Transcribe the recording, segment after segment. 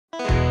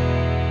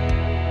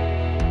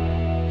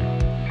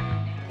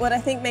What I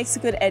think makes a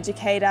good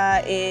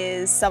educator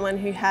is someone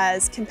who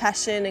has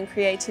compassion and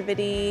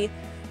creativity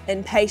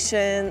and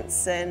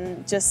patience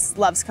and just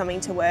loves coming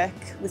to work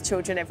with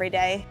children every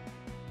day.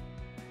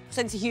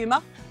 Sense of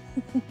humour,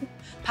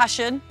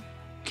 passion,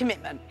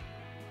 commitment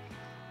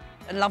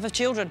and love of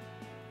children.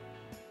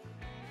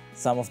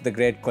 Some of the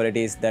great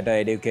qualities that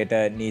an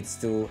educator needs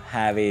to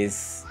have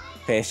is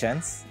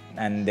patience,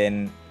 and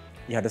then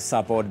you have to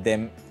support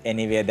them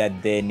anywhere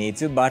that they need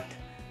to, but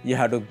you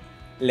have to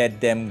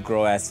let them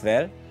grow as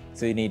well.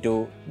 So you need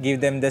to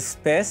give them the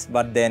space,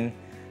 but then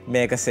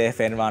make a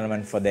safe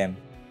environment for them.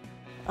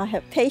 I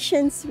have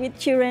patience with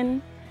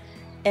children,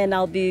 and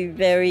I'll be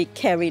very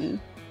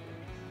caring,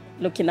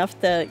 looking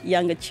after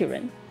younger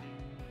children.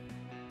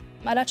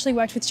 I'd actually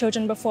worked with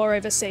children before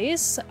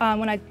overseas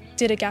when I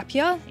did a gap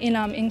year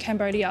in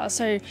Cambodia.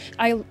 So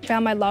I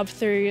found my love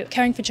through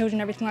caring for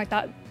children, everything like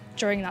that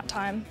during that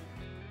time.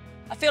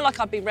 I feel like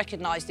I've been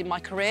recognised in my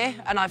career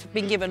and I've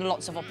been given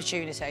lots of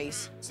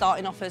opportunities.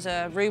 Starting off as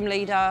a room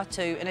leader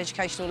to an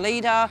educational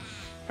leader,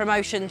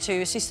 promotion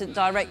to assistant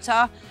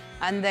director,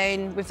 and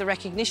then with the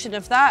recognition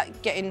of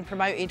that, getting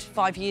promoted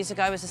 5 years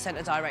ago as a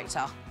centre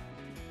director.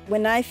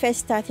 When I first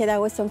started, I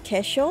was on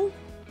casual,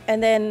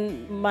 and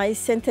then my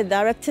centre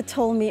director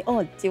told me,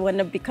 "Oh, do you want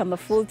to become a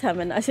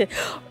full-time?" And I said,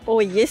 "Oh,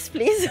 yes,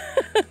 please."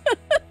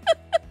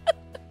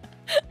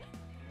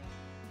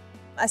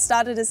 I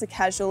started as a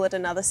casual at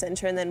another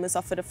centre and then was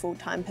offered a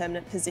full-time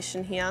permanent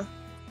position here.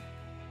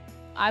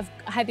 I've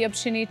had the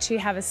opportunity to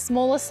have a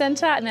smaller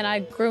centre and then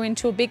I grew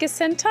into a bigger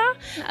centre,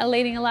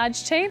 leading a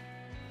large team.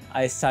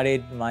 I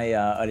studied my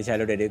early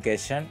childhood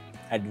education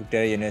at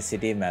Victoria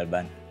University,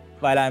 Melbourne.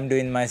 While I'm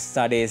doing my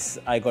studies,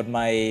 I got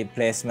my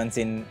placements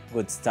in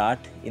Goodstart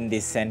in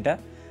this centre.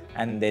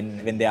 And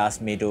then when they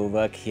asked me to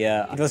work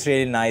here, it was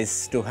really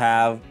nice to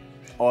have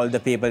all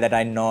the people that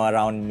I know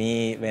around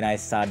me when I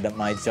started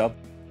my job.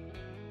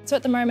 So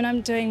at the moment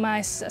I'm doing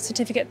my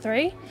Certificate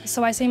 3,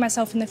 so I see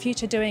myself in the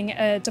future doing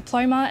a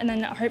diploma and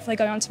then hopefully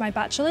going on to my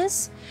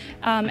bachelor's,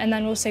 and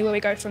then we'll see where we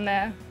go from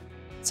there.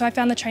 So I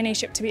found the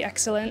traineeship to be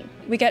excellent.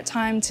 We get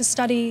time to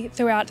study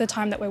throughout the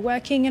time that we're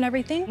working and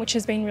everything, which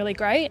has been really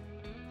great.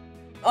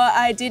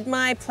 I did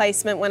my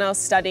placement when I was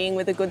studying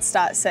with a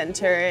Goodstart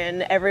centre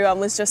and everyone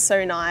was just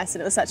so nice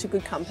and it was such a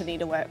good company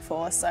to work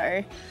for,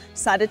 so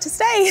decided to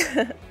stay.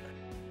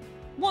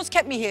 What's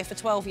kept me here for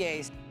 12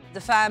 years? The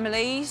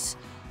families,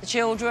 the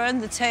children,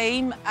 the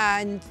team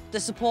and the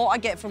support I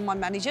get from my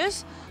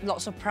managers.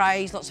 Lots of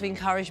praise, lots of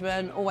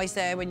encouragement, always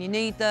there when you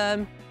need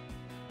them.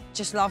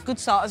 Just love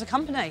Goodstart as a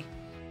company.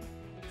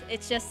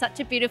 It's just such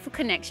a beautiful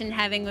connection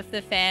having with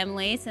the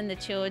families and the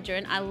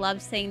children. I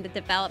love seeing the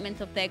development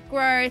of their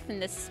growth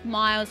and the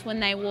smiles when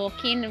they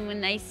walk in and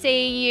when they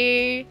see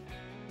you.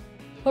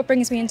 What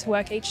brings me into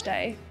work each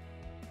day?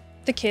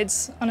 The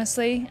kids,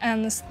 honestly,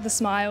 and the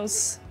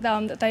smiles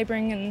that they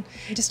bring and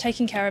just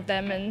taking care of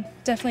them, and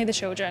definitely the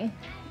children.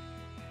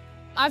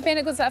 I've been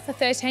at Goodstart for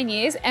 13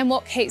 years and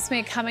what keeps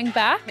me coming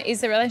back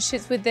is the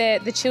relationships with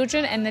the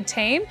children and the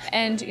team,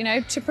 and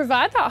to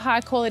provide that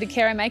high quality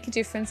care and make a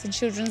difference in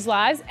children's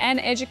lives,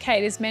 and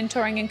educators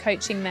mentoring and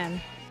coaching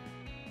them.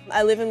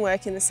 I live and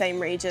work in the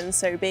same region,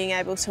 so being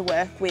able to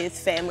work with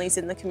families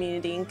in the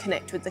community and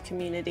connect with the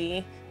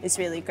community is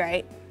really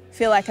great. I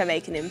feel like I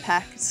make an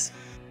impact.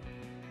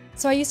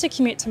 So I used to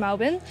commute to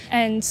Melbourne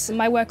and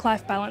my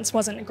work-life balance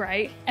wasn't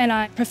great, and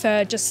I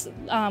prefer just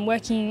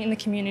working in the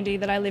community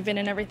that I live in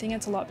and everything.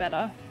 It's a lot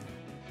better.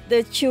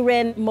 The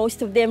children,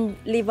 most of them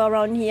live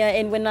around here,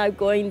 and when I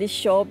go in the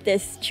shop,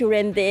 there's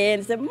children there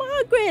and say,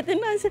 "Margaret,"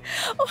 and I say,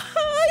 "Oh,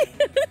 hi."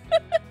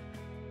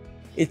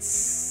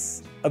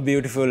 It's a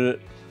beautiful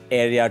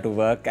area to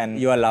work and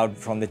you're allowed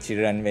from the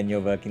children when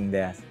you're working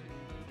there.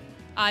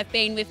 I've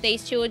been with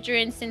these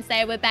children since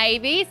they were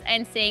babies,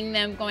 and seeing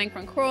them going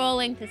from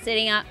crawling to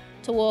sitting up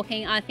to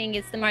walking, I think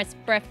is the most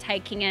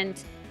breathtaking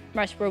and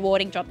most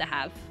rewarding job to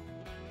have.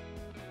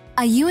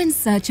 Are you in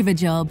search of a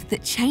job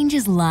that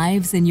changes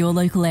lives in your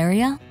local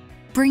area?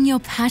 Bring your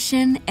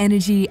passion,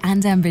 energy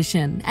and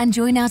ambition and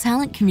join our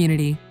talent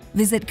community.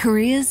 Visit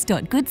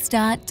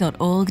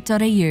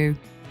careers.goodstart.org.au.